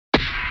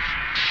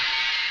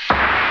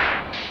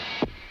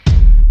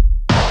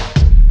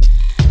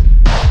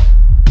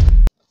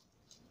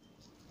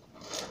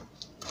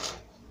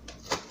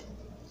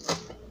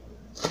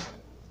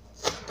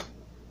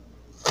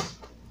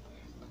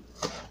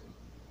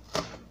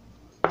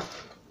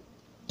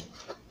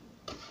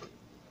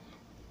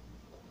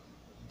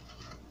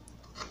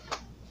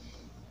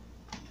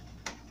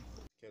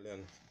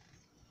scallion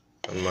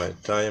and my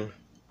thyme.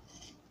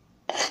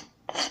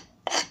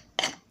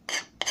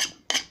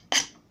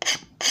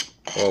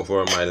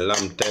 Over my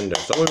lamb tender.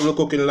 So we're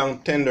cooking lamb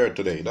tender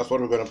today. That's what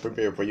we're going to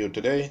prepare for you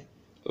today.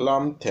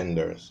 Lamb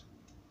tenders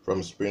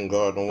from Spring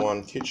Garden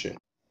 1 Kitchen.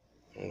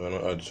 I'm going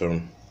to add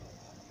some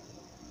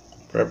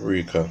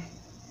paprika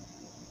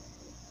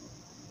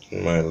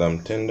in my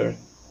lamb tender.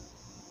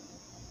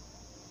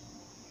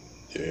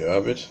 There you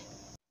have it.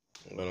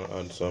 I'm going to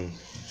add some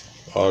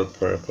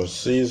all-purpose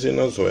seasoning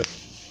as well.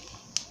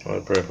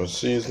 All-purpose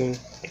seasoning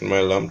in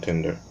my lamb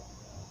tender.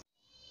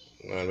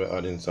 I'll be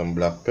adding some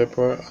black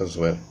pepper as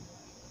well.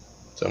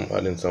 So I'm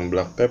adding some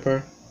black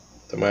pepper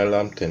to my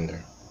lamb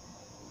tender.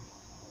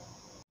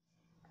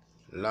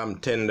 Lamb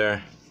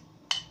tender.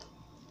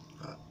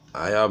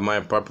 I have my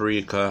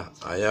paprika.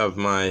 I have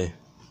my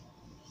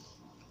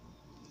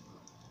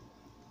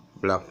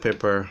black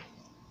pepper.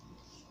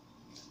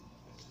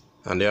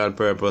 And the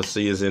all-purpose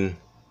seasoning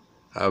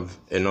have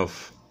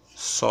enough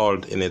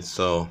salt in it,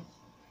 so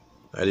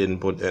I didn't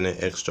put any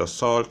extra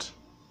salt.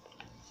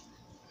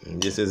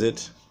 And this is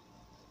it.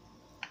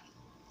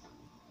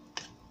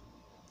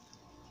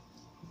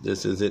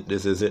 This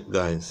is it,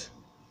 guys.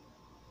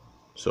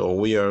 So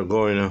we are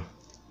going to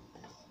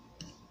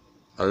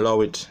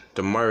allow it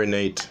to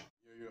marinate.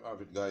 Here you have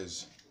it,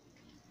 guys.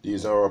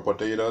 These are our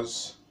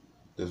potatoes.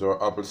 These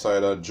are apple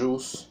cider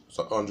juice,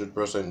 so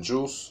 100%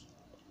 juice,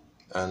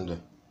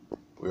 and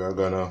we are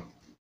gonna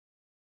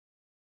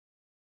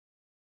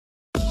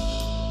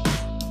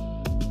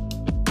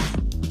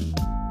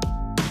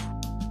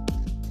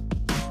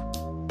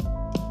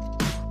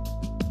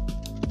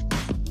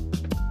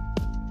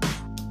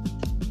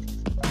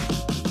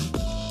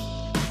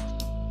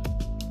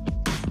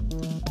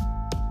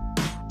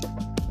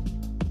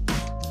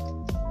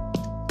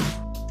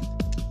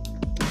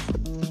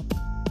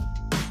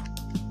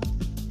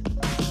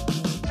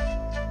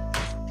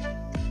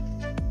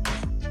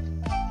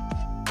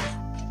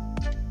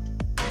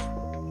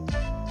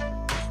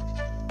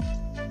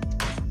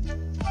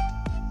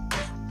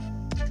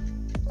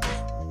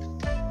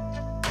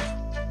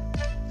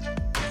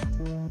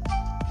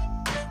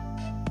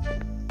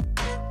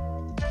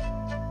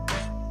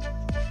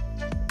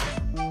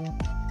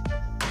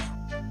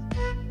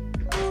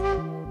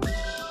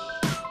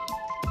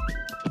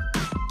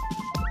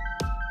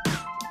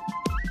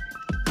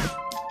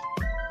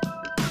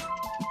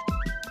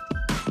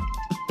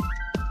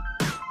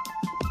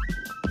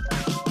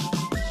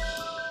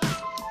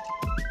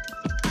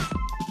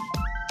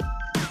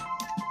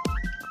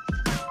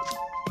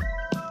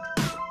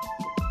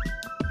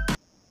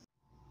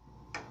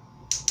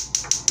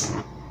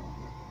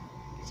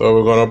So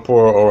we're gonna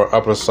pour our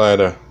apple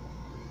cider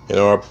in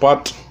our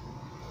pot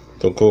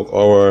to cook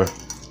our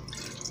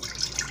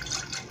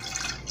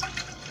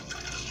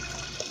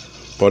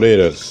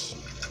potatoes.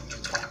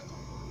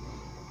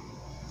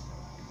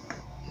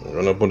 We're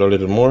gonna put a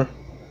little more.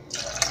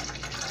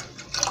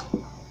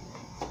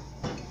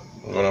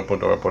 We're gonna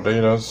put our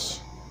potatoes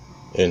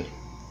in.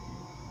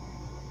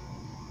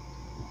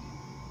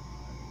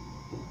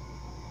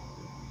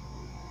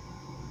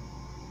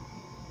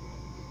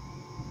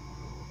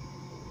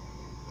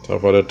 So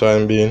for the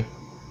time being,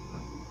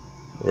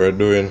 we're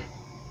doing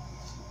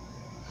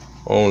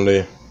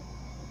only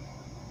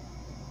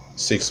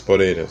 6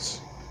 potatoes.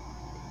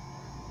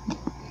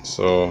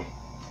 So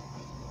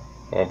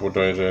our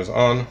potato is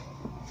on.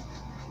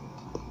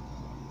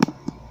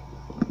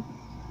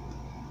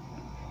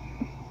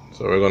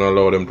 So we're gonna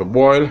allow them to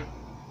boil,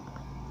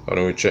 and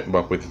then we check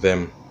back with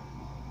them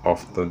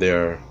after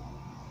they're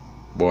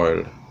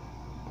boiled.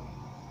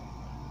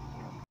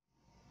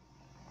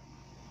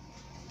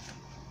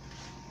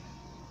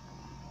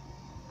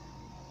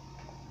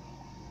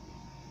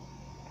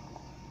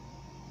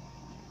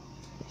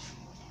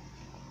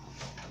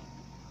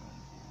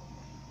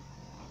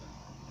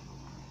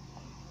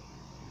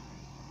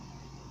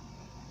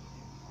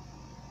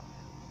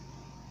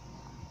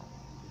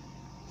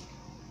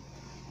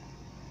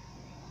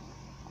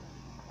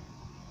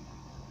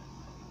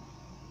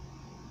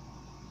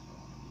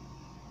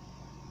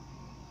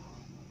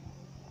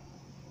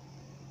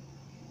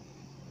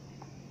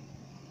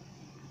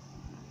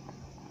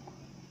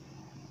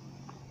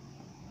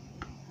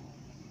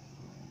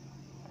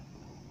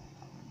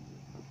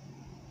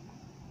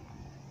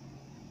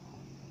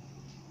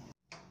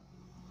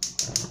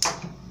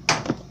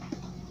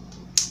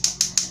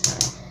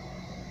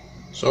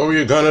 So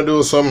we're gonna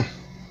do some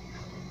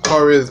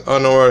curries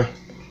on our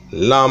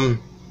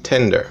lamb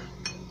tender.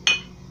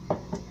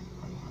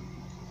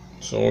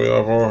 So we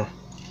have our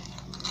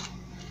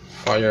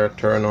fire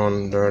turned on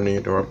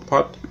underneath our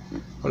pot,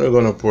 and we're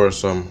gonna pour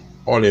some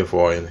olive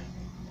oil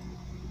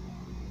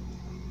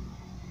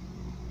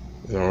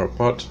in our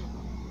pot.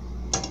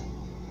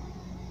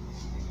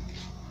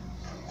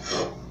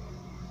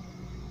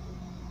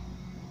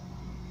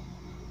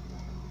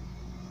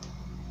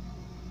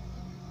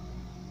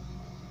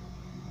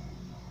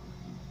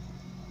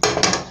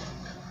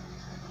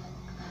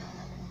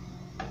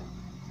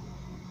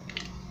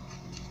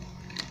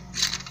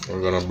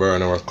 We're gonna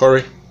burn our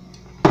curry.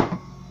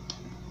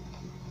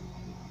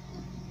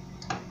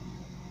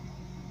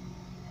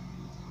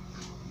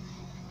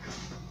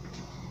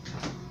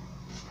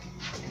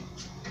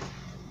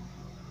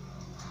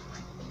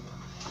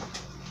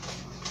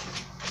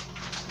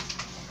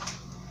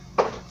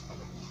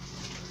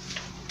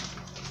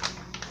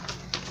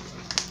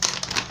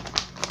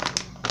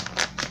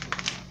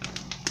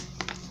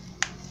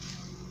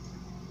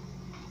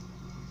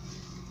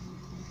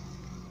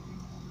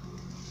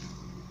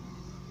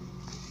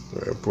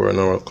 We're pouring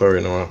our curry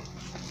in our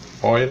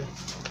oil.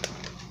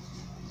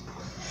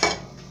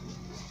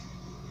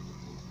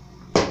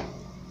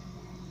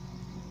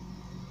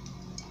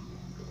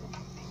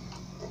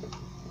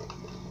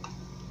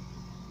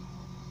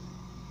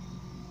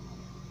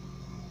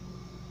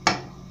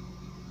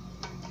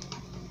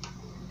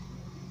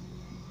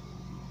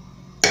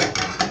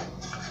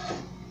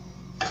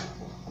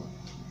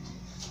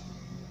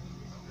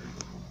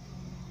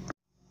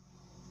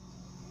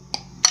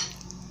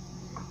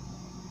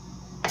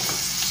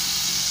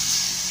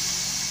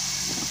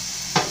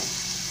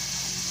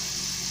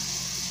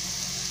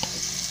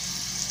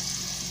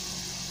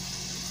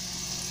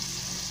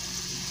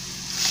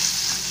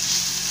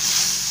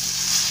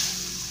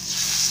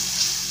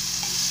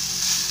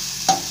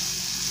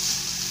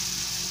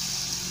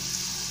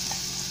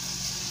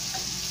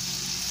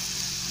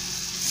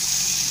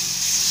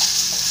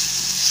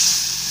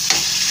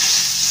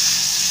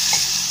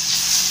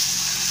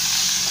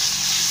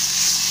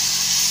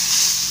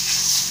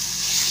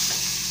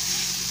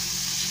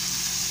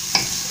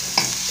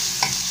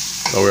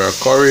 Now we are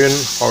currying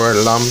our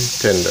lamb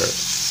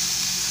tenders.